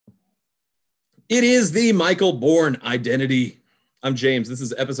It is the Michael Bourne identity. I'm James. This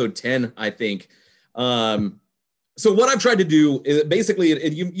is episode 10, I think. So what I've tried to do is basically,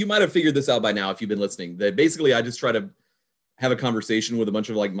 you might have figured this out by now if you've been listening, that basically I just try to have a conversation with a bunch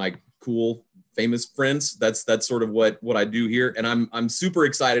of like my cool, famous friends. That's sort of what I do here. And I'm super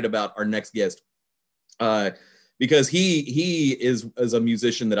excited about our next guest because he is a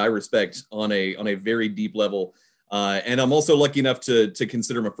musician that I respect on a very deep level. And I'm also lucky enough to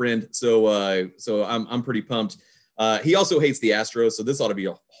consider him a friend. So I'm pretty pumped. He also hates the Astros, so this ought to be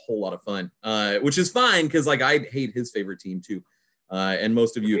a whole lot of fun, which is fine because like I hate his favorite team too. And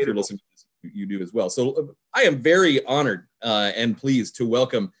most of you, if you're listening to this, you do as well. So I am very honored and pleased to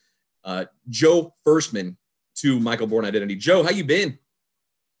welcome Joe Firstman to Michael Bourne Identity. Joe, how you been?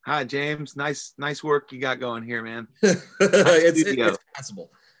 Hi, James. Nice work you got going here, man. It's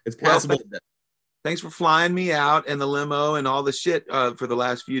passable. It's passable. Well, thanks for flying me out in the limo and all the shit for the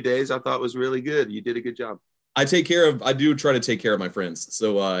last few days. I thought was really good. You did a good job. I do try to take care of my friends.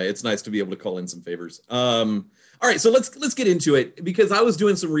 So it's nice to be able to call in some favors. All right, so let's get into it because I was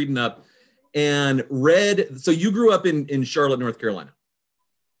doing some reading up and read. So you grew up in Charlotte, North Carolina.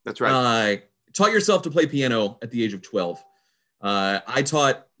 That's right. Taught yourself to play piano at the age of 12. I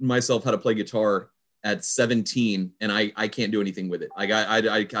taught myself how to play guitar at 17, and I can't do anything with it. Like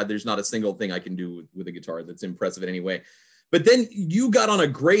there's not a single thing I can do with a guitar that's impressive in any way. But then you got on a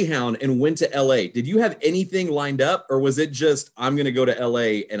Greyhound and went to LA. Did you have anything lined up, or was it just, I'm going to go to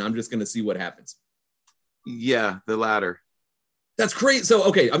LA and I'm just going to see what happens? Yeah, the latter. That's great. So,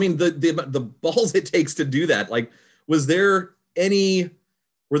 okay. I mean, the balls it takes to do that. Like, were there any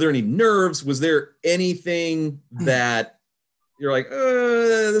nerves? Was there anything that you're like,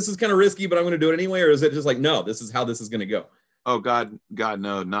 this is kind of risky, but I'm going to do it anyway? Or is it just like, no, this is how this is going to go? Oh God,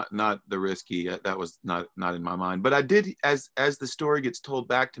 no, not the risky. That was not in my mind. But I did, as the story gets told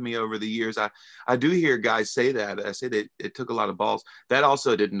back to me over the years, I do hear guys say that. I say that it took a lot of balls. That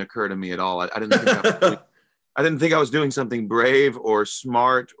also didn't occur to me at all. I didn't think I was doing something brave or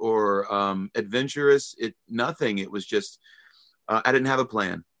smart or adventurous. Nothing. It was just I didn't have a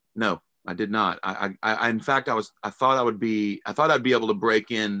plan. No, I did not. I in fact, I thought I'd be able to break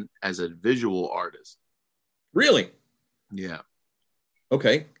in as a visual artist. Really? Yeah.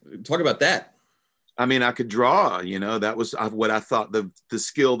 Okay. Talk about that. I mean, I could draw, that was what I thought the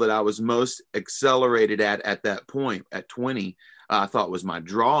skill that I was most accelerated at that point at 20, I thought was my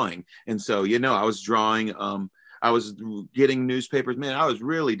drawing. And so, I was drawing, I was getting newspapers, man,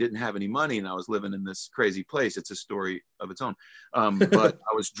 didn't have any money and I was living in this crazy place. It's a story of its own. But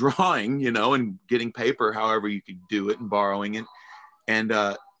I was drawing, and getting paper, however you could do it and borrowing it. And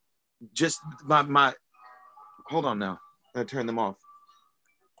just my hold on now. I turn them off.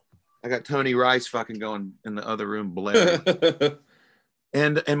 I got Tony Rice fucking going in the other room blaring. But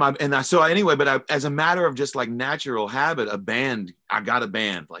as a matter of just like natural habit, I got a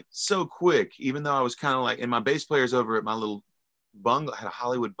band like so quick, even though I was kind of like, and my bass player's over at my little bungalow, had a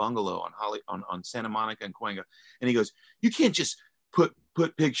Hollywood bungalow on Santa Monica and Cahuenga. And he goes, you can't just put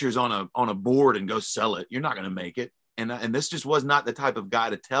pictures on a board and go sell it. You're not going to make it. And this just was not the type of guy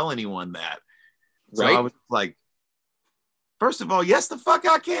to tell anyone that. So right? I was like, first of all, yes, the fuck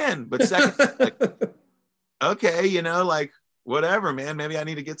I can. But second, like, okay, like whatever, man. Maybe I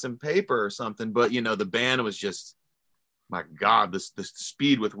need to get some paper or something. But the band was just, my God, the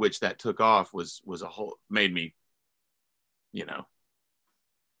speed with which that took off was a whole, made me,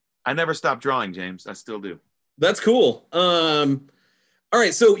 I never stopped drawing, James. I still do. That's cool. All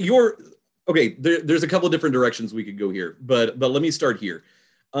right, so there's a couple of different directions we could go here, but let me start here.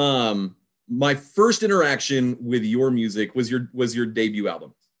 My first interaction with your music was your debut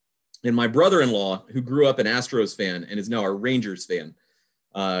album. And my brother-in-law, who grew up an Astros fan and is now a Rangers fan,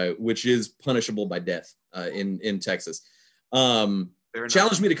 which is punishable by death in Texas,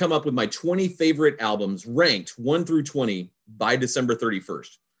 challenged me to come up with my 20 favorite albums ranked 1 through 20 by December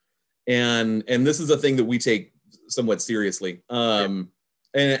 31st. And this is a thing that we take somewhat seriously. And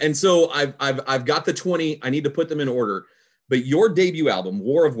so I've got the 20. I need to put them in order. But your debut album,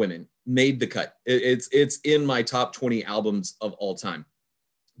 War of Women, made the cut. It's in my top 20 albums of all time.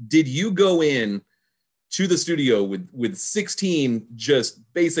 Did you go in to the studio with 16 just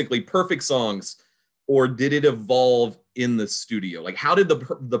basically perfect songs, or did it evolve in the studio? Like, how did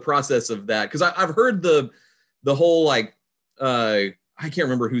the process of that? Because I've heard the whole like I can't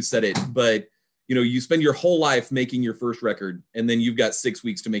remember who said it, but you spend your whole life making your first record, and then you've got 6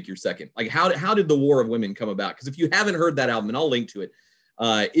 weeks to make your second. Like, how did the War of Women come about? Because if you haven't heard that album, and I'll link to it,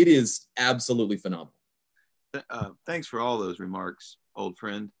 it is absolutely phenomenal. Thanks for all those remarks, old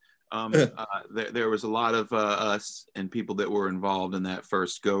friend. There was a lot of us and people that were involved in that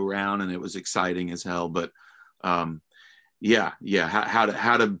first go round, and it was exciting as hell. But yeah, how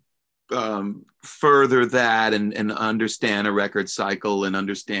to further that and understand a record cycle and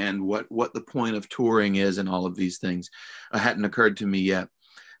understand what the point of touring is and all of these things hadn't occurred to me yet.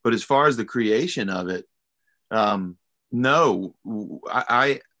 But as far as the creation of it, no,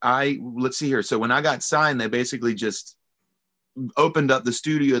 I let's see here. So when I got signed, they basically just opened up the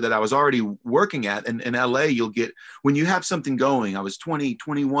studio that I was already working at. And in LA, you'll get, when you have something going, I was 20,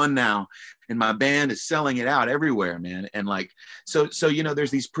 21 now, and my band is selling it out everywhere, man. And like, so, you know,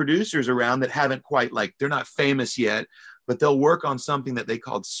 there's these producers around that haven't quite, like, they're not famous yet, but they'll work on something that they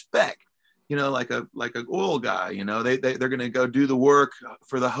called spec, you know, like a oil guy, you know, they're going to go do the work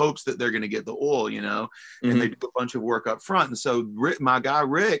for the hopes that they're going to get the oil, you know, and they do a bunch of work up front. And so my guy,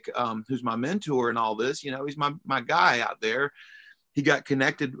 Rick, who's my mentor and all this, you know, he's my guy out there. He got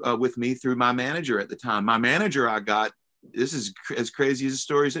connected with me through my manager at the time. My manager this is as crazy as the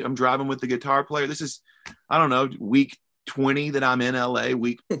story is. I'm driving with the guitar player. This is, I don't know, week 20 that I'm in LA,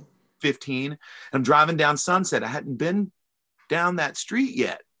 week 15. I'm driving down Sunset. I hadn't been down that street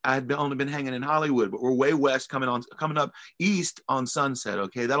yet. I had only been hanging in Hollywood, but we're way west, coming up east on Sunset.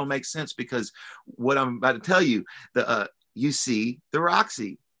 Okay, that'll make sense because what I'm about to tell you, you see the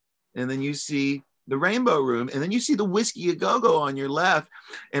Roxy, and then you see the Rainbow Room, and then you see the Whiskey A Go-Go on your left.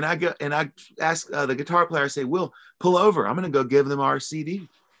 And I ask the guitar player, I say, "Will, pull over. I'm going to go give them our CD."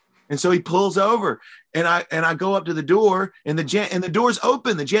 And so he pulls over, and I go up to the door, and the door's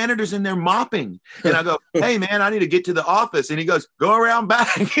open. The janitor's in there mopping, and I go, "Hey man, I need to get to the office." And he goes, "Go around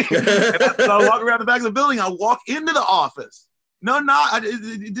back." And so I walk around the back of the building. I walk into the office. No knock.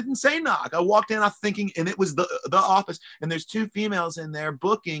 It didn't say knock. I walked in, I'm thinking, and it was the office. And there's two females in there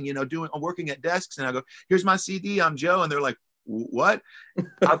booking, you know, working at desks. And I go, "Here's my CD. I'm Joe." And they're like, "What?"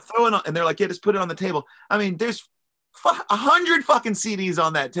 I throw it on, and they're like, "Yeah, just put it on the table." I mean, there's 100 fucking CDs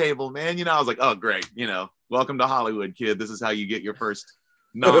on that table, man. You know, I was like, "Oh, great. You know, welcome to Hollywood, kid. This is how you get your first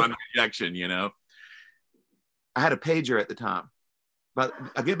non-rejection, you know." I had a pager at the time, but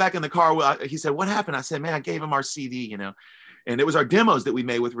I get back in the car. He said, "What happened?" I said, "Man, I gave him our CD, you know." And it was our demos that we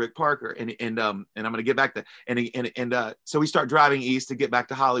made with Rick Parker. And I'm going to get back to, so we start driving east to get back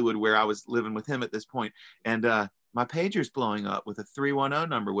to Hollywood, where I was living with him at this point. And my pager's blowing up with a 310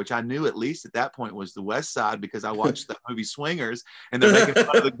 number, which I knew at least at that point was the West Side, because I watched the movie Swingers, and they're making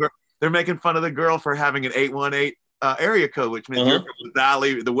fun of the girl. They're making fun of the girl for having an 818 area code, which meant you're from the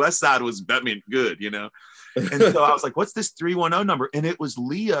Valley. The West Side was, that meant good, you know? And so I was like, "What's this 310 number?" And it was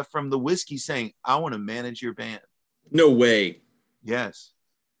Leah from the Whiskey saying, "I want to manage your band." No way. Yes.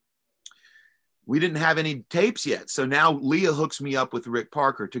 We didn't have any tapes yet. So now Leah hooks me up with Rick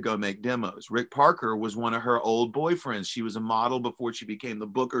Parker to go make demos. Rick Parker was one of her old boyfriends. She was a model before she became the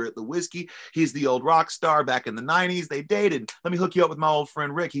booker at the Whiskey. He's the old rock star back in the 90s. They dated. "Let me hook you up with my old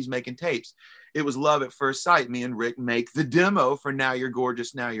friend Rick. He's making tapes." It was love at first sight. Me and Rick make the demo for "Now You're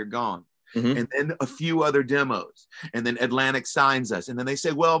Gorgeous, Now You're Gone." And then a few other demos. And then Atlantic signs us. And then they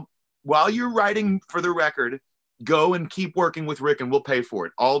say, "Well, while you're writing for the record, go and keep working with Rick, and we'll pay for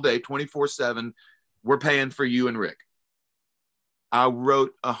it all day, 24/7. We're paying for you and Rick." I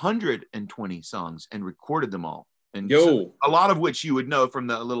wrote 120 songs and recorded them all. And so, a lot of which you would know from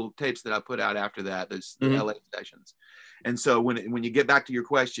the little tapes that I put out after that, the LA sessions. And so when you get back to your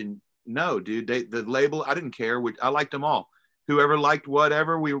question, no, dude, the label, I didn't care. I liked them all. Whoever liked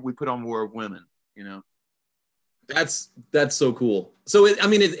whatever, we put on War of Women, you know? That's so cool. So,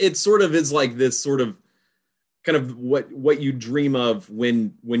 it sort of is like this sort of kind of what you dream of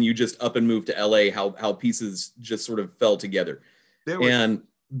when you just up and move to LA, how pieces just sort of fell together. And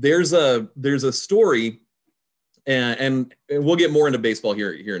there's a story, and we'll get more into baseball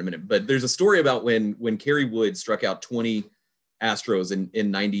here in a minute, but there's a story about when Kerry Wood struck out 20 Astros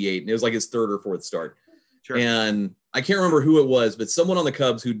in 98, and it was like his third or fourth start. Sure. And I can't remember who it was, but someone on the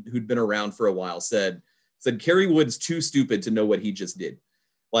Cubs who'd been around for a while said Kerry Wood's too stupid to know what he just did.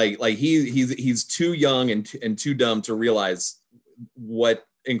 Like he's too young and too dumb to realize what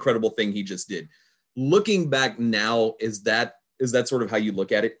incredible thing he just did. Looking back now, is that sort of how you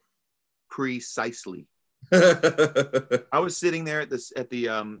look at it? Precisely. I was sitting there at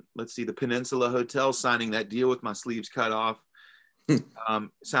the Peninsula Hotel, signing that deal with my sleeves cut off,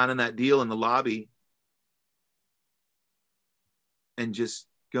 signing that deal in the lobby, and just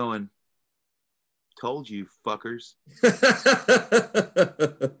going, "Told you, fuckers."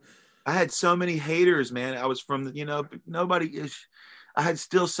 I had so many haters, man. I was from I had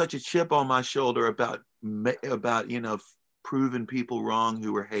still such a chip on my shoulder about proving people wrong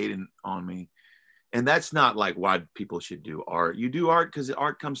who were hating on me. And that's not like why people should do art. You do art because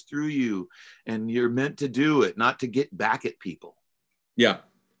art comes through you and you're meant to do it, not to get back at people. Yeah.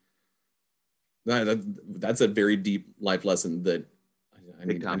 That's a very deep life lesson that I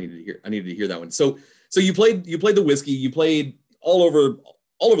needed to hear. I needed to hear that one. So you played the whiskey, you played all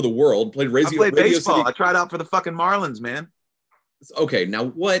over the world, played I played baseball. City. I tried out for the fucking Marlins, man. Okay. Now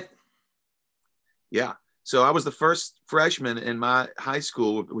what? Yeah. So I was the first freshman in my high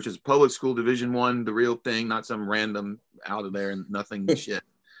school, which is public school, Division I, the real thing, not some random out of there and nothing shit.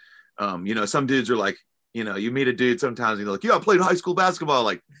 You know, some dudes are like, you know, you meet a dude sometimes and you're like, yeah, I played high school basketball.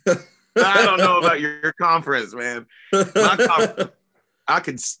 Like, I don't know about your conference, man. My conference, I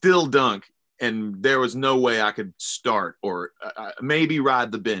could still dunk, and there was no way I could start or maybe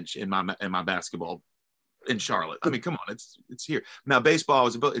ride the bench in my basketball in Charlotte. I mean, come on, it's here. Now baseball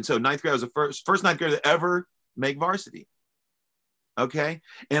was and so ninth grade was the first ninth grader to ever make varsity. Okay,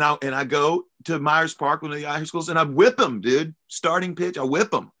 and I go to Myers Park, one of the high schools, and I whip them, dude. Starting pitch, I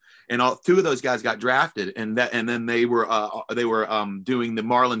whip them, and two of those guys got drafted, and then they were doing the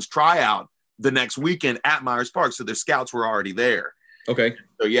Marlins tryout the next weekend at Myers Park, so their scouts were already there. Okay.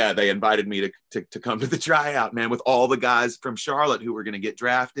 So yeah, they invited me to come to the tryout, man, with all the guys from Charlotte who were going to get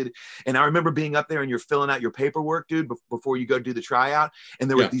drafted. And I remember being up there and you're filling out your paperwork, dude, before you go do the tryout. And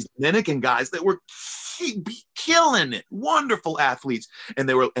there were these Dominican guys that were killing it, wonderful athletes. And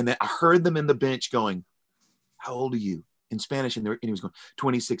I heard them in the bench going, "How old are you?" in Spanish. And he was going,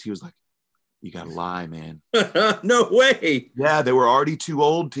 26. He was like, "You got to lie, man." No way. Yeah, they were already too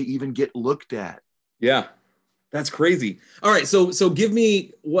old to even get looked at. Yeah. That's crazy. All right, so give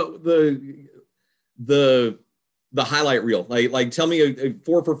me what the highlight reel. Like tell me a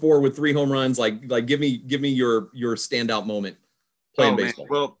 4 for 4 with 3 home runs. Like give me your standout moment playing baseball. Man.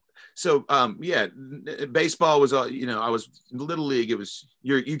 Well, so yeah, baseball was you know, I was little league. It was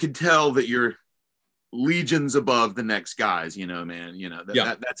you could tell that you're legions above the next guys. You know, man. You know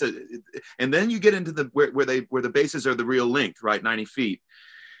that's and then you get into where the bases are the real length, right, 90 feet.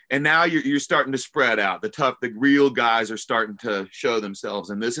 And now you're starting to spread out. The real guys are starting to show themselves.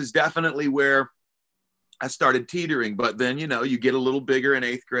 And this is definitely where I started teetering. But then, you know, you get a little bigger in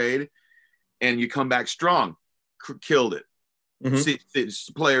 8th grade and you come back strong. Killed it.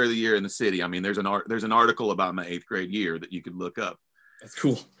 Mm-hmm. Player of the year in the city. I mean, there's an article about my 8th grade year that you could look up. That's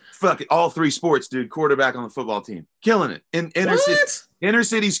cool. Fuck it. All 3 sports, dude. Quarterback on the football team. Killing it. In inner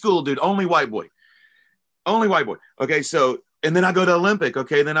city school, dude. Only white boy. Okay, so... And then I go to Olympic.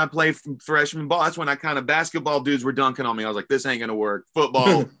 Okay. Then I play freshman ball. That's when basketball dudes were dunking on me. I was like, this ain't going to work.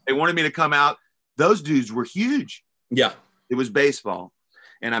 Football. They wanted me to come out. Those dudes were huge. Yeah. It was baseball.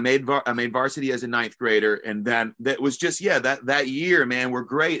 And I made varsity as a 9th grader. And then that was just, that year, man, we're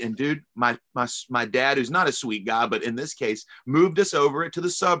great. And dude, my dad, who's not a sweet guy, but in this case, moved us over to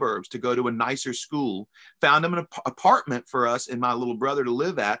the suburbs to go to a nicer school, found him an apartment for us and my little brother to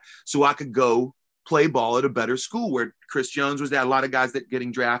live at so I could go play ball at a better school where Chris Jones was there. A lot of guys that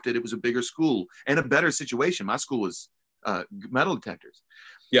getting drafted. It was a bigger school and a better situation. My school was metal detectors.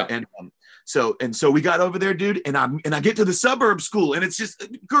 Yeah. And so we got over there, dude. And I get to the suburb school and it's just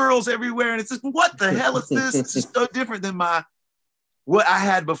girls everywhere. And it's just, what the hell is this? It's just so different than what I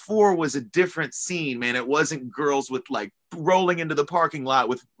had before was a different scene, man. It wasn't girls with like rolling into the parking lot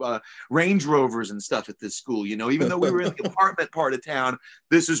with Range Rovers and stuff at this school. You know, even though we were in the apartment part of town,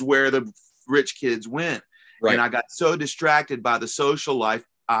 this is where the rich kids went. Right. And I got so distracted by the social life,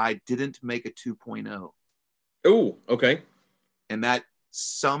 I didn't make a 2.0. Oh, okay. And that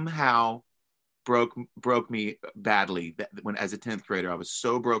somehow broke me badly. When as a 10th grader, I was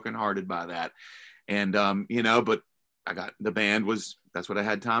so brokenhearted by that. And you know, but I got the band that's what I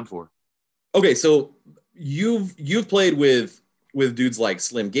had time for. Okay, so you've played with dudes like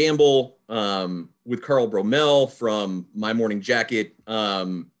Slim Gamble, with Carl Bromell from My Morning Jacket,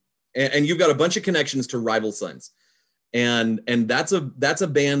 and you've got a bunch of connections to Rival Sons, and that's a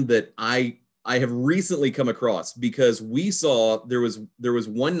band that I have recently come across because we saw there was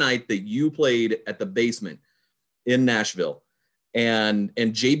one night that you played at the Basement in Nashville, and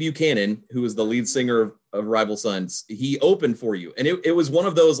Jay Buchanan, who was the lead singer of Rival Sons, he opened for you, and it was one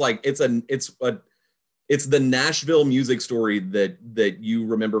of those like it's the Nashville music story that you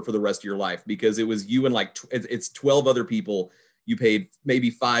remember for the rest of your life because it was you and like it's 12 other people. You paid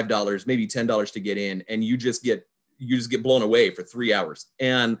maybe $5, maybe $10 to get in, and you just get blown away for 3 hours.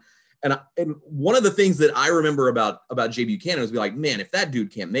 And one of the things that I remember about Jay Buchanan was be like, man, if that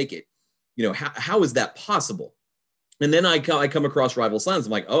dude can't make it, you know, how is that possible? And then I come across Rival Sons.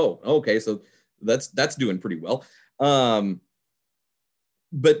 I'm like, oh, okay, so that's doing pretty well. But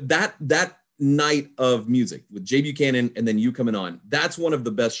that night of music with Jay Buchanan and then you coming on. That's one of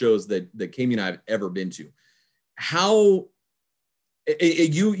the best shows that Kami and I have ever been to. How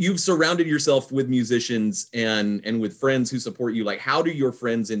you've surrounded yourself with musicians and with friends who support you. Like, how do your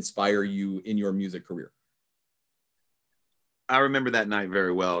friends inspire you in your music career? I remember that night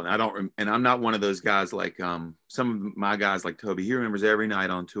very well, and I'm not one of those guys like some of my guys like Toby. He remembers every night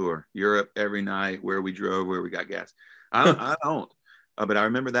on tour, Europe, every night, where we drove, where we got gas. I don't. But I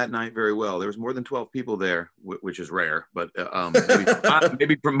remember that night very well. There was more than 12 people there, which is rare. But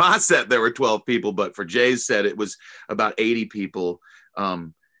maybe from my set there were 12 people, but for Jay's set it was about 80 people,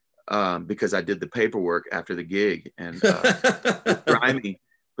 because I did the paperwork after the gig and grimy.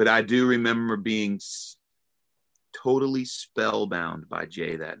 But I do remember being totally spellbound by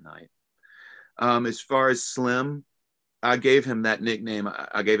Jay that night. As far as Slim, I gave him that nickname.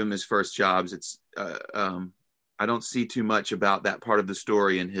 I gave him his first jobs. It's I don't see too much about that part of the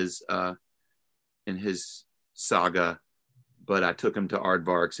story in his saga, but I took him to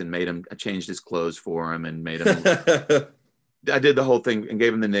Aardvarks and I changed his clothes for him and made him. I did the whole thing and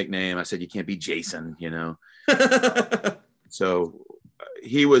gave him the nickname. I said, "You can't be Jason," you know. So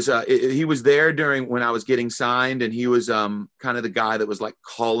he was there during when I was getting signed, and he was kind of the guy that was like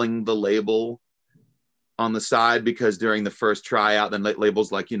calling the label on the side, because during the first tryout, then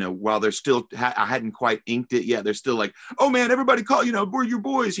labels like, you know, while they're still, I hadn't quite inked it yet. They're still like, "Oh man, everybody call, you know, we're your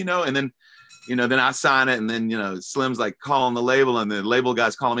boys," you know, and then, you know, then I sign it, and then, you know, Slim's like calling the label, and the label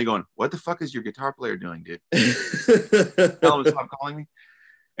guy's calling me going, "What the fuck is your guitar player doing, dude?" Tell him to stop calling me.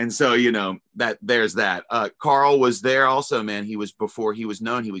 And so, you know, there's that. Carl was there also, man. Before he was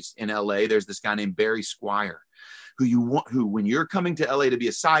known, he was in LA. There's this guy named Barry Squire, who when you're coming to LA to be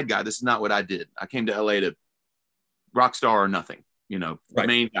a side guy, this is not what I did. I came to LA to rock star or nothing, you know, right.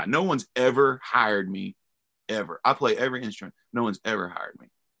 Main guy. No one's ever hired me, ever. I play every instrument. No one's ever hired me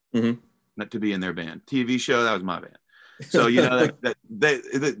not to be in their band. TV show, that was my band. So, you know,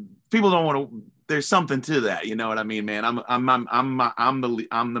 that people don't want to. There's something to that, you know what I mean, man. I'm the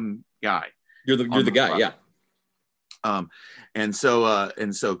guy. You're the guy, yeah. And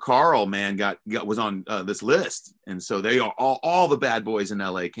so Carl, man, was on this list, and so they are all the bad boys in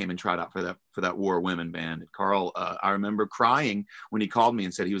LA came and tried out for that War Women band. And Carl, I remember crying when he called me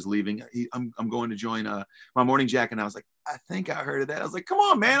and said he was leaving. I'm going to join My Morning Jacket, and I was like, "I think I heard of that." I was like, "Come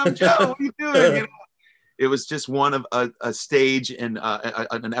on, man, I'm Joe. What are you doing?" You know? It was just one of a stage and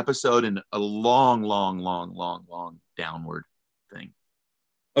an episode in a long downward thing.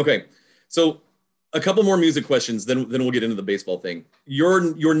 Okay, so a couple more music questions, then we'll get into the baseball thing.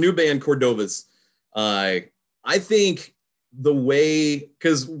 Your new band, Cordovas, I think the way,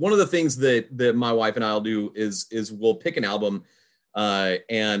 because one of the things that my wife and I'll do is we'll pick an album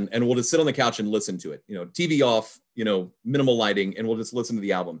and we'll just sit on the couch and listen to it. You know, TV off, you know, minimal lighting, and we'll just listen to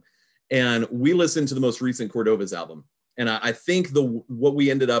the album. And we listened to the most recent Cordovas album, and I think what we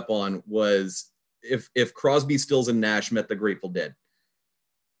ended up on was if Crosby, Stills, and Nash met the Grateful Dead.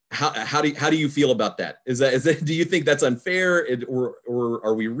 How do you feel about that? Is that do you think that's unfair, or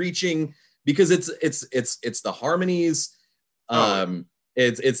are we reaching? Because it's the harmonies,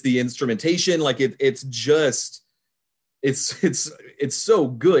 it's the instrumentation, like it's so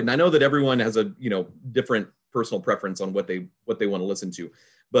good. And I know that everyone has a, you know, different personal preference on what they want to listen to,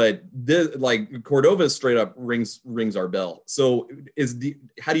 but this, like, Cordovas straight up rings our bell. So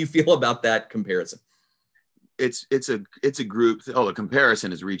how do you feel about that comparison? It's a group. Oh, the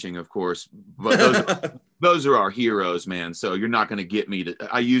comparison is reaching, of course, but those are our heroes, man. So you're not going to get me to.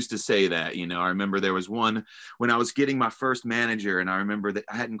 I used to say that, you know. I remember there was one when I was getting my first manager, and I remember that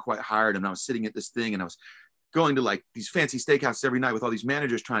I hadn't quite hired him. And I was sitting at this thing, and I was going to like these fancy steakhouses every night with all these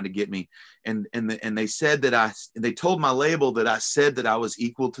managers trying to get me, and they said that they told my label that I said that I was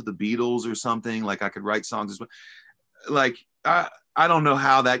equal to the Beatles or something, like I could write songs as well. Like I don't know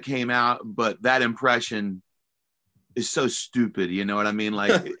how that came out, but that impression is so stupid, you know what I mean?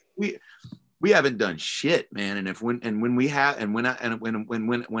 Like we haven't done shit, man. And when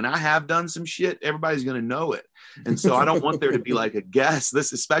I have done some shit, everybody's gonna know it. And so I don't want there to be like a guess.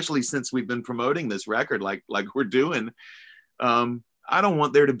 This, especially since we've been promoting this record like we're doing. I don't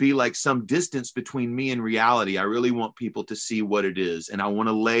want there to be like some distance between me and reality. I really want people to see what it is. And I want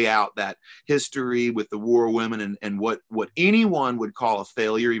to lay out that history with the War Women and what anyone would call a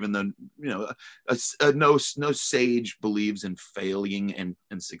failure, even though, you know, no sage believes in failing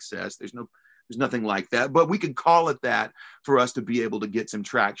and success. There's nothing like that, but we could call it that for us to be able to get some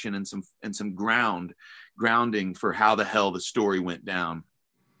traction and some grounding for how the hell the story went down.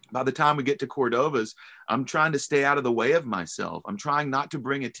 By the time we get to Cordovas, I'm trying to stay out of the way of myself. I'm trying not to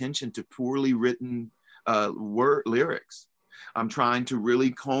bring attention to poorly written lyrics. I'm trying to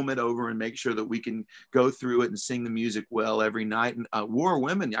really comb it over and make sure that we can go through it and sing the music well every night. And War of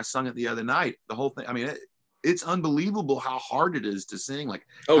Women, I sung it the other night. The whole thing. I mean, it's unbelievable how hard it is to sing. Like,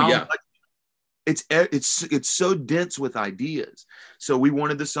 oh yeah. It's so dense with ideas. So we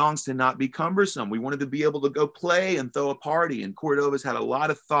wanted the songs to not be cumbersome. We wanted to be able to go play and throw a party. And Cordova's had a lot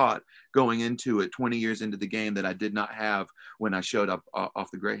of thought going into it 20 years into the game that I did not have when I showed up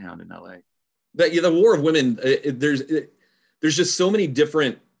off the Greyhound in LA. The War of Women, there's just so many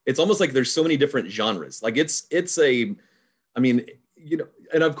different, it's almost like there's so many different genres. Like I mean, you know,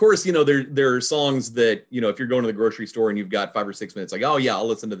 and of course, you know, there are songs that, you know, if you're going to the grocery store and you've got 5 or 6 minutes, like, oh yeah, I'll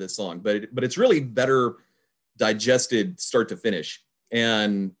listen to this song, but it's really better digested start to finish.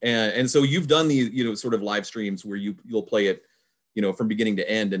 And so you've done the, you know, sort of live streams where you'll play it, you know, from beginning to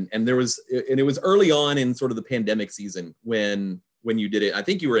end. And it was early on in sort of the pandemic season when you did it. I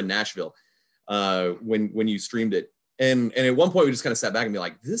think you were in Nashville when you streamed it. And at one point we just kind of sat back and be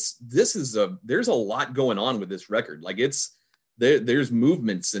like, there's a lot going on with this record. Like there's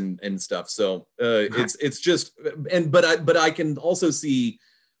movements and stuff. So it's just, but I can also see,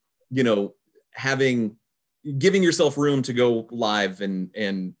 you know, giving yourself room to go live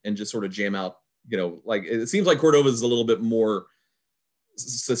and just sort of jam out, you know, like it seems like Cordova is a little bit more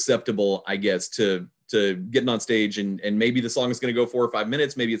susceptible, I guess, to getting on stage and maybe the song is going to go 4 or 5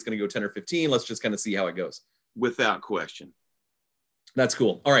 minutes. Maybe it's going to go 10 or 15. Let's just kind of see how it goes. Without question. That's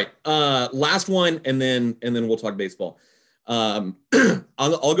cool. All right. Last one. And then we'll talk baseball. I'll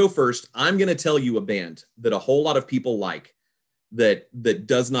go first. I'm going to tell you a band that a whole lot of people like that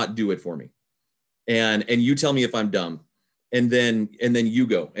does not do it for me. And you tell me if I'm dumb. And then you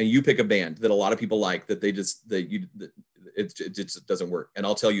go and you pick a band that a lot of people like that it just doesn't work. And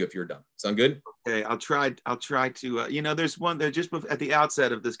I'll tell you if you're dumb. Sound good? Okay. I'll try to, you know, there's one there just at the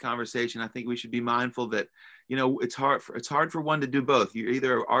outset of this conversation. I think we should be mindful that, you know, it's hard for one to do both. You're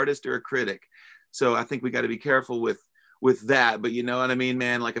either an artist or a critic. So I think we got to be careful with that. But you know what I mean,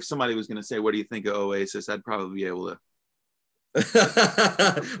 man? Like if somebody was going to say, what do you think of Oasis? I'd probably be able to.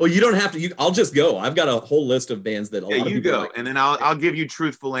 Well, you don't have to. I'll just go. I've got a whole list of bands that a lot of people go, like. And then I'll give you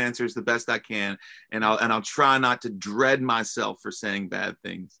truthful answers the best I can, and I'll try not to dread myself for saying bad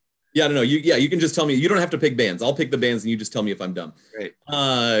things. Yeah, no, you can just tell me. You don't have to pick bands. I'll pick the bands, and you just tell me if I'm dumb. Great.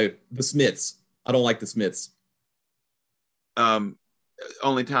 The Smiths. I don't like the Smiths.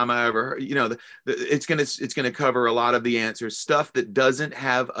 Only time I ever heard, you know, it's gonna cover a lot of the answers. Stuff that doesn't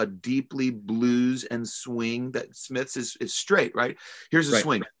have a deeply blues and swing. That Smiths is straight, right? Here's a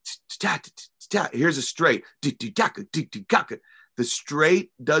swing. Here's a straight. The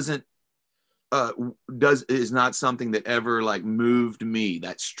straight is not something that ever like moved me.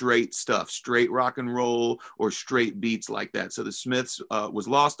 That straight stuff, straight rock and roll or straight beats like that. So the Smiths was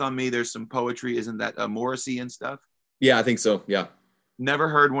lost on me. There's some poetry. Isn't that Morrissey and stuff? Yeah, I think so. Yeah. Never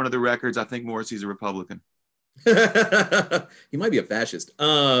heard one of the records. I think Morrissey's a Republican. He might be a fascist.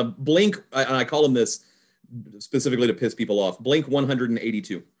 Blink, I call him this specifically to piss people off. Blink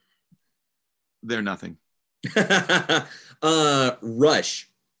 182. They're nothing. Rush.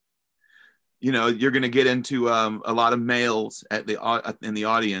 You know, you're going to get into a lot of males in the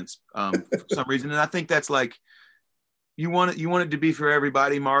audience for some reason, and I think that's like you want it to be for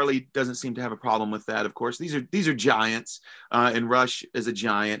everybody. Marley doesn't seem to have a problem with that. Of course, these are giants, and Rush is a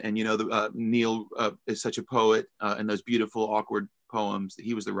giant, and you know Neil is such a poet, and those beautiful awkward poems.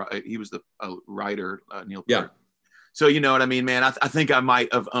 He was the writer, Neil Peart. Yeah. So you know what I mean, man. I think I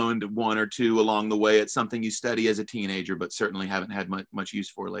might have owned one or two along the way. It's something you study as a teenager, but certainly haven't had much use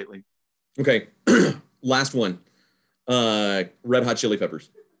for lately. Okay, last one. Red Hot Chili Peppers.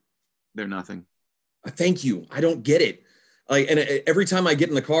 They're nothing. Thank you. I don't get it. Like, and every time I get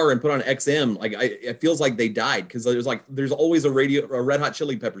in the car and put on XM, like it feels like they died because there's always a Red Hot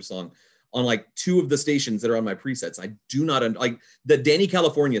Chili Peppers song on like 2 of the stations that are on my presets. I do not like the Danny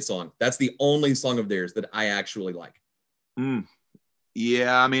California song. That's the only song of theirs that I actually like.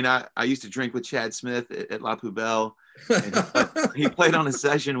 Yeah, I mean, I used to drink with Chad Smith at La Poubelle. And he played on a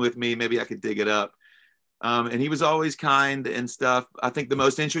session with me. Maybe I could dig it up. And he was always kind and stuff. I think the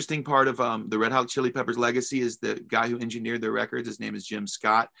most interesting part of the Red Hot Chili Peppers legacy is the guy who engineered their records. His name is Jim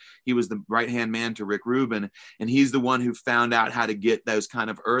Scott. He was the right-hand man to Rick Rubin. And he's the one who found out how to get those kind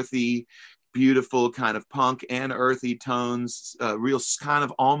of earthy, beautiful kind of punk and earthy tones, real kind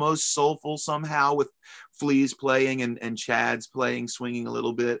of almost soulful somehow with Flea's playing and Chad's playing, swinging a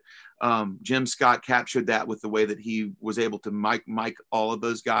little bit. Jim Scott captured that with the way that he was able to mic all of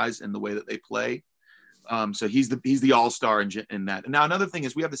those guys and the way that they play. So he's the all-star in that. And now another thing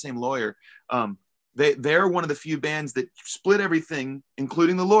is we have the same lawyer. They're one of the few bands that split everything,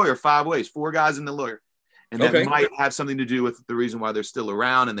 including the lawyer, 5 ways, 4 guys and the lawyer. And that Okay. might have something to do with the reason why they're still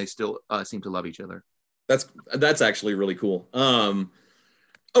around and they still seem to love each other. That's actually really cool.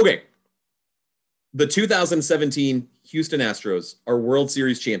 Okay. The 2017 Houston Astros are World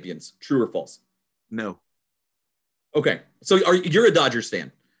Series champions. True or false? No. Okay. So you're a Dodgers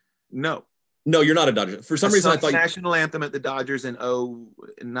fan? No. No, you're not a Dodgers. For some reason, I thought national anthem at the Dodgers in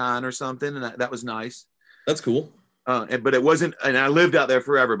 2009 or something, and that was nice. That's cool. But it wasn't, and I lived out there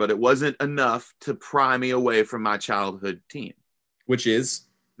forever, but it wasn't enough to pry me away from my childhood team. Which is?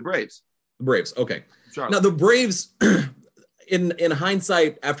 The Braves. The Braves, okay. Charlotte. Now, the Braves, in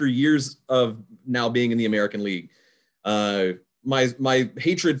hindsight, after years of now being in the American League, my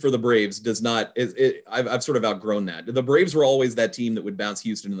hatred for the Braves does not, I've sort of outgrown that. The Braves were always that team that would bounce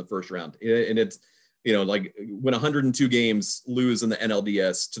Houston in the first round. And it's, like when 102 games lose in the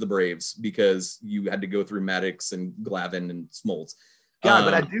NLDS to the Braves because you had to go through Maddox and Glavine and Smoltz. God,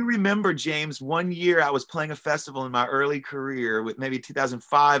 but I do remember, James, one year I was playing a festival in my early career with maybe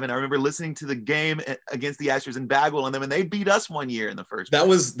 2005, and I remember listening to the game against the Astros in Bagwell, and then when they beat us one year in the first. That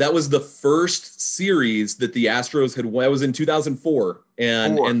was the first series that the Astros had won. It was in 2004,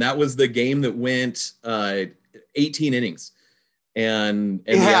 and that was the game that went 18 innings. And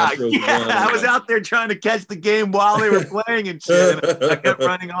the Astros won. I was out there trying to catch the game while they were playing and shit. And I kept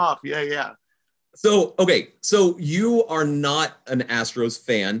running off. Yeah. So, okay. So you are not an Astros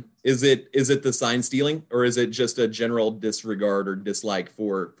fan. Is it the sign stealing, or is it just a general disregard or dislike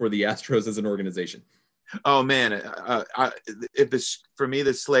for the Astros as an organization? Oh man. For me,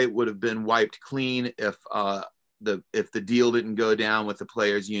 the slate would have been wiped clean if the deal didn't go down with the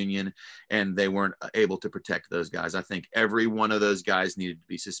players union and they weren't able to protect those guys. I think every one of those guys needed to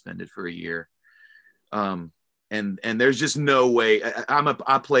be suspended for a year. And there's just no way.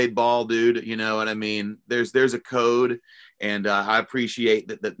 I played ball, dude. You know what I mean? There's a code, and I appreciate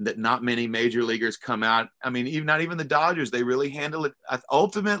that not many major leaguers come out. I mean, not even the Dodgers. They really handle it.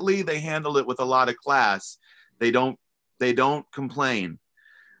 Ultimately, they handle it with a lot of class. They don't complain,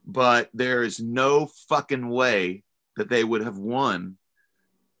 but there is no fucking way that they would have won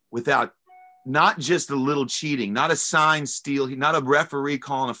without not just a little cheating, not a sign steal, not a referee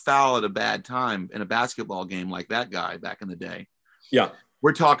calling a foul at a bad time in a basketball game like that guy back in the day. Yeah.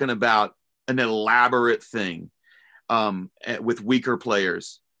 We're talking about an elaborate thing with weaker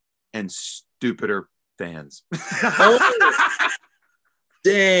players and stupider fans. Oh,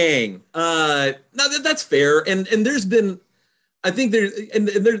 dang. No, that's fair. And there's been, I think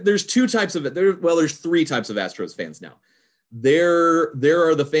there's two types of it. There's three types of Astros fans now. There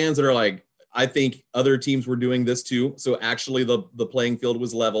are the fans that are like, I think other teams were doing this too. So actually the playing field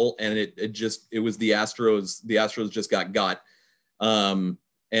was level, and it was the Astros. The Astros just got.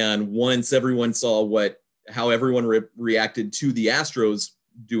 And once everyone saw how everyone reacted to the Astros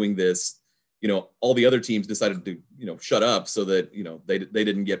doing this, all the other teams decided to, shut up so that, they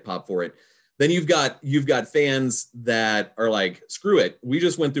didn't get popped for it. Then you've got fans that are like, screw it. We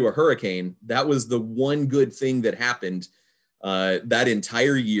just went through a hurricane. That was the one good thing that happened that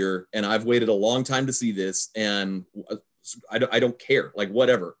entire year, and I've waited a long time to see this, and I don't care, like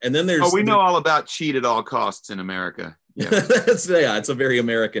whatever. And then we know all about cheat at all costs in America. Yeah. It's a very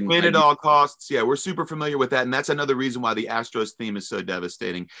American win at all costs. Yeah, we're super familiar with that, and that's another reason why the Astros theme is so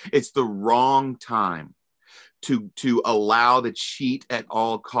devastating. It's the wrong time to allow the cheat at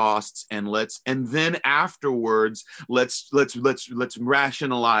all costs, and then afterwards let's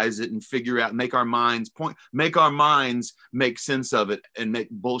rationalize it and figure out, make our minds make sense of it and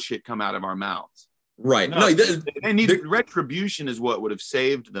make bullshit come out of our mouths. Right. They needed retribution is what would have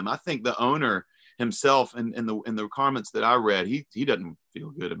saved them. I think the owner himself and the comments that I read, he doesn't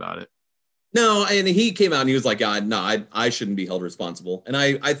feel good about it. No, and he came out and he was like, God, no, I shouldn't be held responsible. And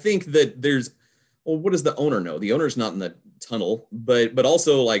I think that there's, well, what does the owner know? The owner's not in the tunnel, but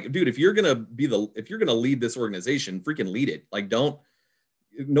also like, dude, if you're gonna lead this organization, freaking lead it. Like, no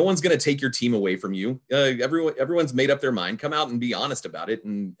one's gonna take your team away from you. Everyone's made up their mind. Come out and be honest about it,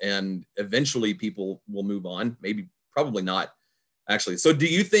 and eventually people will move on. Maybe, probably not, actually. So, do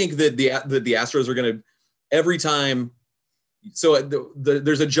you think that the Astros are gonna every time? So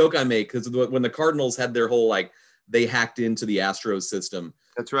there's a joke I make because when the Cardinals had their whole they hacked into the Astros system.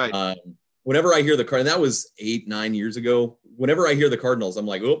 That's right. Whenever I hear and that was 8-9 years ago. Whenever I hear the Cardinals, I'm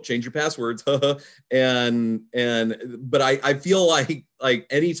like, oh, change your passwords. but I feel like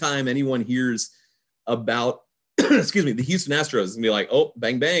anytime anyone hears about, excuse me, the Houston Astros, is gonna be like, oh,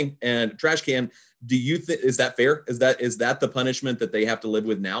 bang, bang, and trash can. Do you think, is that fair? Is that the punishment that they have to live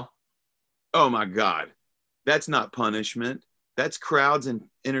with now? Oh my God. That's not punishment. That's crowds and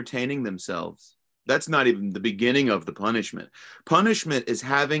entertaining themselves. That's not even the beginning of the punishment. Punishment is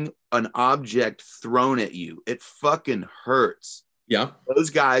having an object thrown at you. It fucking hurts. Yeah. Those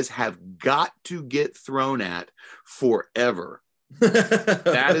guys have got to get thrown at forever.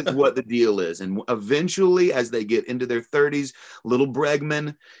 That is what the deal is. And eventually, as they get into their 30s, little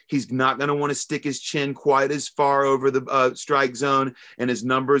Bregman, he's not going to want to stick his chin quite as far over the strike zone, and his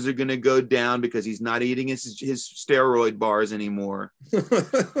numbers are going to go down because he's not eating his steroid bars anymore.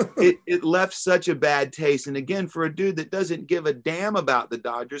 It left such a bad taste. And again, for a dude that doesn't give a damn about the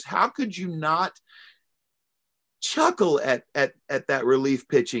Dodgers, how could you not chuckle at that relief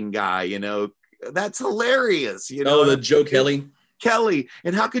pitching guy? You know, that's hilarious. You know, the Joe Kelly.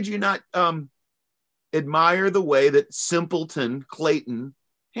 And how could you not admire the way that simpleton Clayton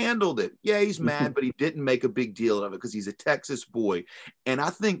handled it? Yeah, he's mad, but he didn't make a big deal of it because he's a Texas boy. And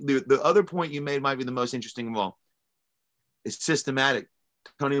I think the other point you made might be the most interesting of all. It's systematic.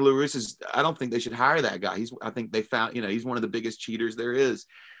 Tony La Russa I don't think they should hire that guy. I think they found, you know, he's one of the biggest cheaters there is.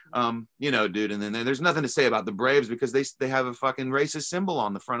 You know, dude, and then there's nothing to say about the Braves because they have a fucking racist symbol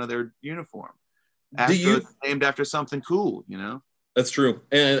on the front of their uniform. Astros named after something cool, you know? That's true.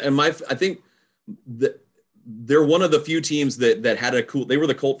 And I think that they're one of the few teams that had a cool, they were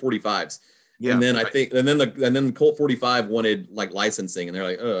the Colt 45s. Yeah. And then right. And then Colt 45 wanted like licensing and they're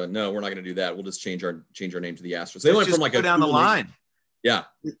like, no, we're not going to do that. We'll just change our name to the Astros. They went from like go down the line. Name. Yeah.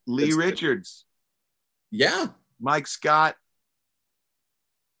 Lee Richards. Yeah. Mike Scott.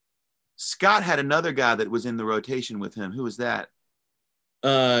 Scott had another guy that was in the rotation with him. Who was that?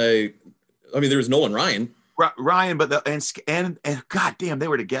 I mean, there was Nolan Ryan. Ryan, but and God damn, they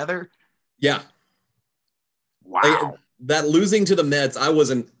were together. Yeah. Wow. That losing to the Mets, I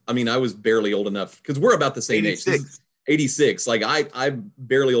was barely old enough because we're about the same 86. Age. 86. Like I'm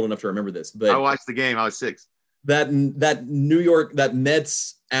barely old enough to remember this, but I watched the game. I was 6. That New York, that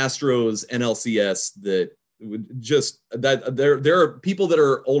Mets Astros NLCS that would just that there are people that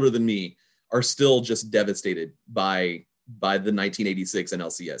are older than me are still just devastated by the 1986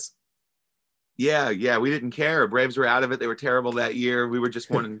 NLCS. Yeah, we didn't care. Braves were out of it. They were terrible that year. We were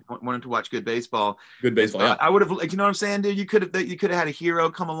just wanting to watch good baseball. Good baseball. Yeah. I would have, you know what I'm saying, dude. You could have had a hero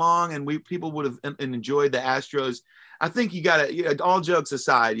come along, and people would have enjoyed the Astros. I think you got to. All jokes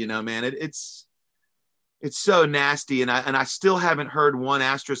aside, you know, man, it's so nasty, and I still haven't heard one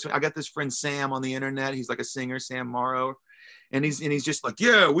Astros. I got this friend Sam on the internet. He's like a singer, Sam Morrow. And he's just like,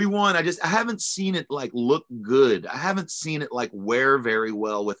 yeah, we won. I haven't seen it like look good. I haven't seen it like wear very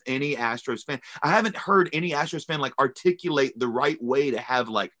well with any Astros fan. I haven't heard any Astros fan like articulate the right way to have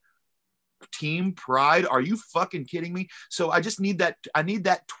like team pride. Are you fucking kidding me? So I just need that. I need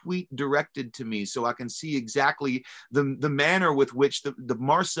that tweet directed to me so I can see exactly the manner with which the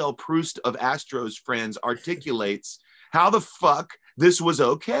Marcel Proust of Astros friends articulates how the fuck this was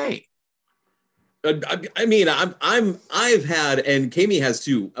okay. I mean, I've had, and Kami has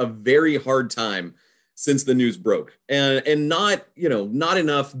too, a very hard time since the news broke, and not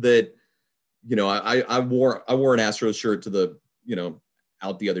enough that, you know, I wore an Astros shirt to the, you know,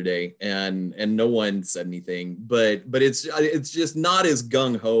 out the other day, and no one said anything, but it's just not as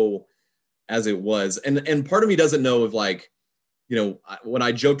gung ho as it was, and part of me doesn't know if, like, you know, when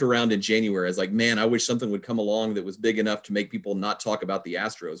I joked around in January, I was like, man, I wish something would come along that was big enough to make people not talk about the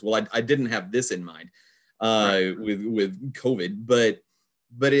Astros. Well, I didn't have this in mind with COVID, but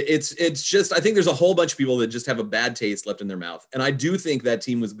it's just, I think there's a whole bunch of people that just have a bad taste left in their mouth. And I do think that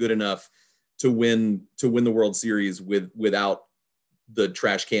team was good enough to win the World Series without the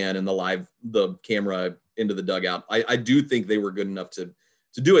trash can and the camera into the dugout. I do think they were good enough to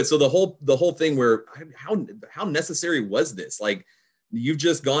do it. So the whole thing where how necessary was this? Like, you've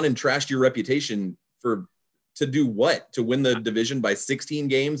just gone and trashed your reputation to do what? To win the division by 16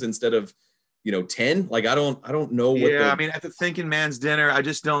 games instead of, you know, 10? Like, I don't know what. Yeah, I mean, at the thinking man's dinner, I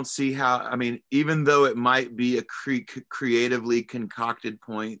just don't see how. I mean, even though it might be a creatively concocted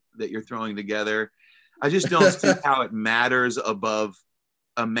point that you're throwing together, I just don't see how it matters above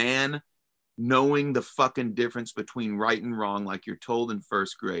a man knowing the fucking difference between right and wrong, like you're told in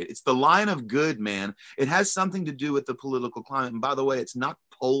first grade. It's the line of good, man. It has something to do with the political climate. And by the way, it's not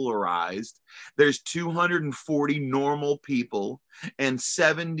polarized. There's 240 normal people and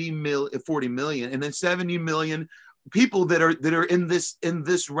 40 million, and then 70 million people that are in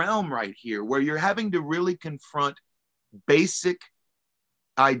this realm right here, where you're having to really confront basic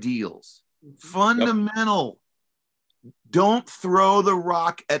ideals, fundamental. Yep. Don't throw the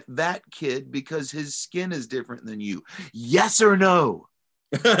rock at that kid because his skin is different than you. Yes or no?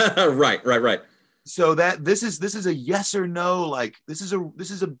 Right. So that this is a yes or no, like this is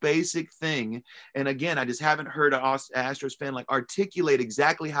a basic thing. And again, I just haven't heard an Astros fan like articulate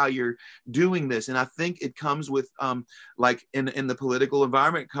exactly how you're doing this. And I think it comes with like in the political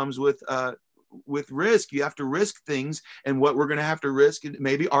environment, it comes with risk. You have to risk things, and what we're going to have to risk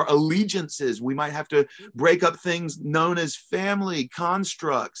maybe our allegiances. We might have to break up things known as family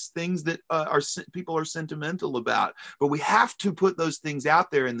constructs, things that people are sentimental about, but we have to put those things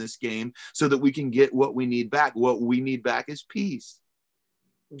out there in this game so that we can get what we need back. What we need back is peace.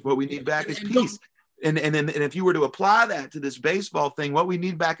 What we need back is peace. And if you were to apply that to this baseball thing, what we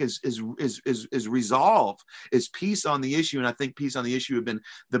need back is resolve, is peace on the issue. And I think peace on the issue have been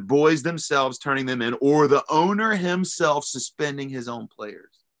the boys themselves turning them in, or the owner himself suspending his own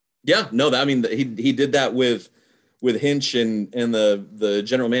players. Yeah, no, I mean, he did that with Hinch and the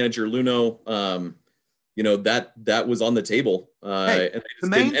general manager Luno. You know, that was on the table. Hey, and the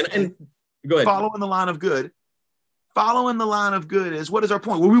main and go ahead. Following the line of good. Following the line of good is, what is our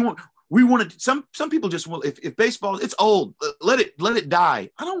point? Well, we want to, some people just will, if baseball, it's old, let it die.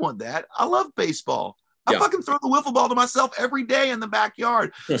 I don't want that. I love baseball. I fucking throw the wiffle ball to myself every day in the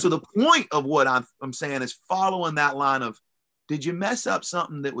backyard. So the point of what I'm saying is following that line of, did you mess up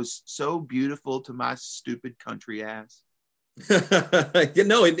something that was so beautiful to my stupid country ass? You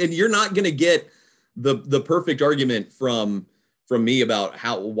know, and you're not going to get the perfect argument from me about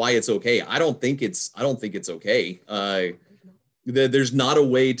why it's okay. I don't think it's okay. There's not a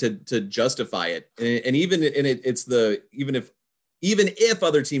way to justify it, and even if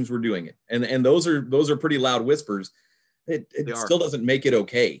other teams were doing it, and those are pretty loud whispers, it still doesn't make it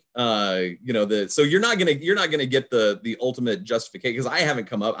okay. You know, so you're not gonna get the ultimate justification, because I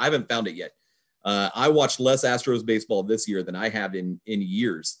haven't found it yet. I watched less Astros baseball this year than I have in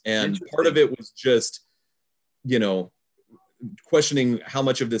years, and part of it was just, you know, questioning how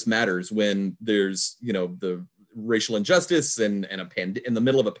much of this matters when there's, you know, the racial injustice and in the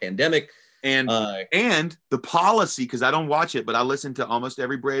middle of a pandemic, and the policy, because I don't watch it, but I listen to almost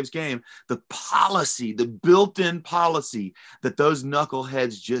every Braves game. The policy, the built-in policy that those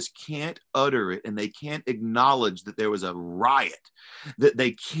knuckleheads just can't utter it, and they can't acknowledge that there was a riot, that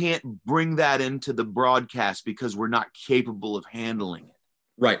they can't bring that into the broadcast because we're not capable of handling it.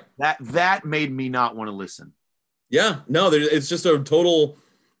 Right. That made me not want to listen. Yeah, no, it's just a total,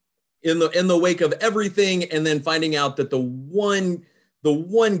 in the wake of everything, and then finding out that the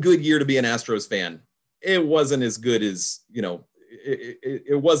one good year to be an Astros fan, it wasn't as good as, you know,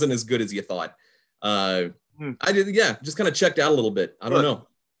 it wasn't as good as you thought. I just kind of checked out a little bit. I don't know.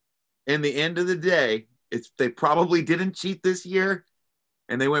 In the end of the day, they probably didn't cheat this year,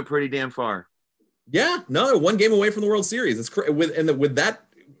 and they went pretty damn far. Yeah, no, one game away from the World Series. It's with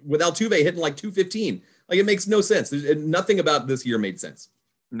Altuve hitting like 215. Like, it makes no sense. Nothing about this year made sense.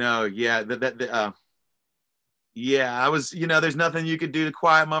 No, yeah, I was, you know, there's nothing you could do to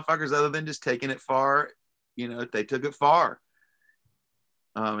quiet motherfuckers other than just taking it far. You know, they took it far.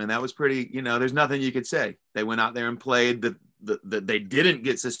 And that was pretty, you know, there's nothing you could say. They went out there and played they didn't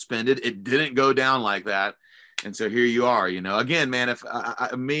get suspended. It didn't go down like that. And so here you are, you know, again, man, if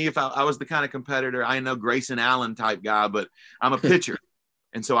I was the kind of competitor, I know Grayson Allen type guy, but I'm a pitcher.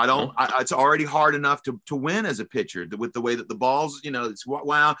 And so it's already hard enough to win as a pitcher with the way that the balls, you know, it's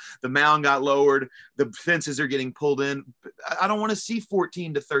wow, the mound got lowered, the fences are getting pulled in. I don't want to see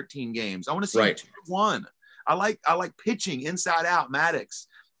 14 to 13 games. I want to see 2-1. I like pitching inside out, Maddox,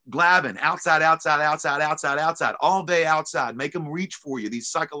 Glavine, outside, all day outside. Make them reach for you, these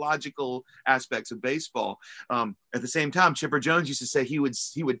psychological aspects of baseball. At the same time, Chipper Jones used to say he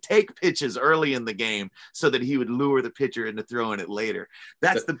would take pitches early in the game so that he would lure the pitcher into throwing it later.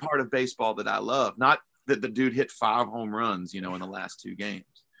 That's the part of baseball that I love, not that the dude hit 5 home runs, you know, in the last 2 games.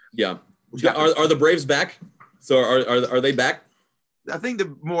 Yeah. Are the Braves back? So are they back? I think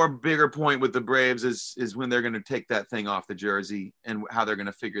the more bigger point with the Braves is when they're going to take that thing off the jersey and how they're going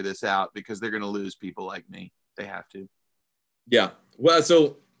to figure this out, because they're going to lose people like me. They have to. Yeah. Well,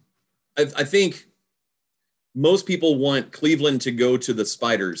 so I think most people want Cleveland to go to the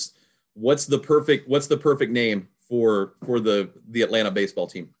Spiders. What's the perfect name for the Atlanta baseball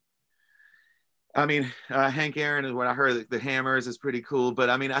team? I mean, Hank Aaron is what I heard. The Hammers is pretty cool,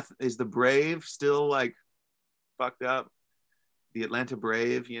 but I mean, is the Brave still like fucked up? The Atlanta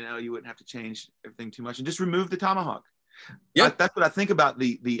Brave, you know, you wouldn't have to change everything too much and just remove the tomahawk. Yeah, that's what I think about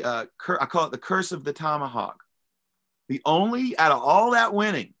I call it the curse of the tomahawk. Out of all that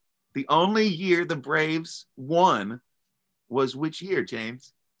winning, the only year the Braves won was which year,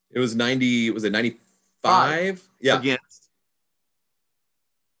 James? It was 90. Was it 95? Yeah. Against.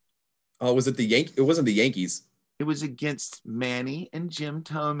 Oh, was it the Yankees? It wasn't the Yankees. It was against Manny and Jim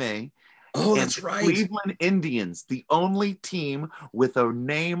Thome Oh, And that's the right. Cleveland Indians, the only team with a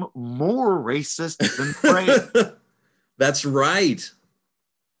name more racist than Braves. That's right.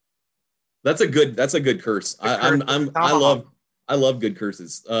 That's a good curse. Tomahawk. I love good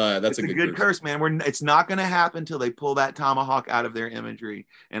curses. That's It's a a good good curse. curse, man. It's not going to happen until they pull that tomahawk out of their imagery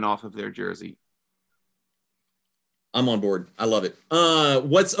and off of their jersey. I'm on board. I love it.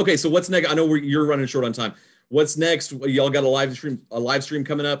 What's okay? So what's next? I know you're running short on time. What's next? Y'all got a live stream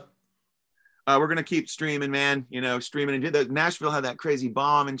coming up? We're gonna keep streaming, man. Streaming. And Nashville had that crazy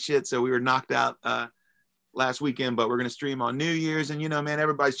bomb and shit, so we were knocked out last weekend. But we're gonna stream on New Year's, and man,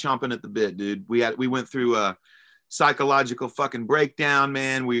 everybody's chomping at the bit, dude. We went through a psychological fucking breakdown,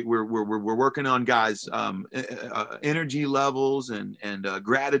 man. We're working on guys' energy levels and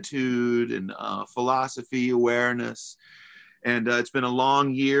gratitude and philosophy awareness. And it's been a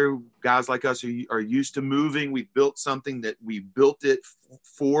long year. Guys like us are used to moving. We built something that we built it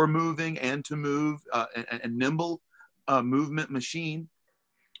for moving and to move, a nimble movement machine.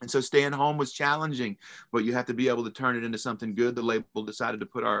 And so staying home was challenging, but you have to be able to turn it into something good. The label decided to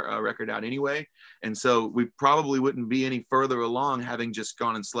put our record out anyway. And so we probably wouldn't be any further along having just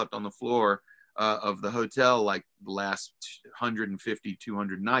gone and slept on the floor of the hotel like the last 150,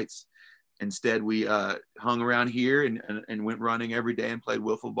 200 nights. Instead, we hung around here and went running every day and played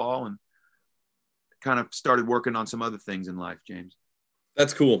wiffle ball and kind of started working on some other things in life, James.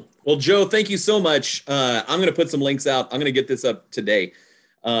 That's cool. Well, Joe, thank you so much. I'm going to put some links out. I'm going to get this up today.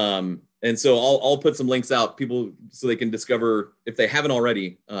 And so I'll put some links out, people, so they can discover, if they haven't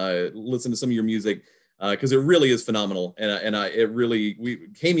already, listen to some of your music, because it really is phenomenal. And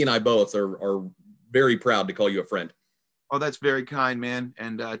Kami and I both are very proud to call you a friend. Oh, that's very kind, man.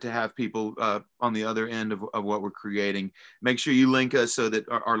 And to have people on the other end of what we're creating, make sure you link us so that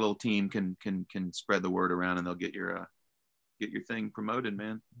our little team can spread the word around, and they'll get your thing promoted,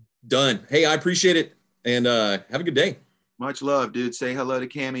 man. Done. Hey, I appreciate it, and have a good day. Much love, dude. Say hello to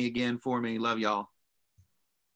Kami again for me. Love y'all.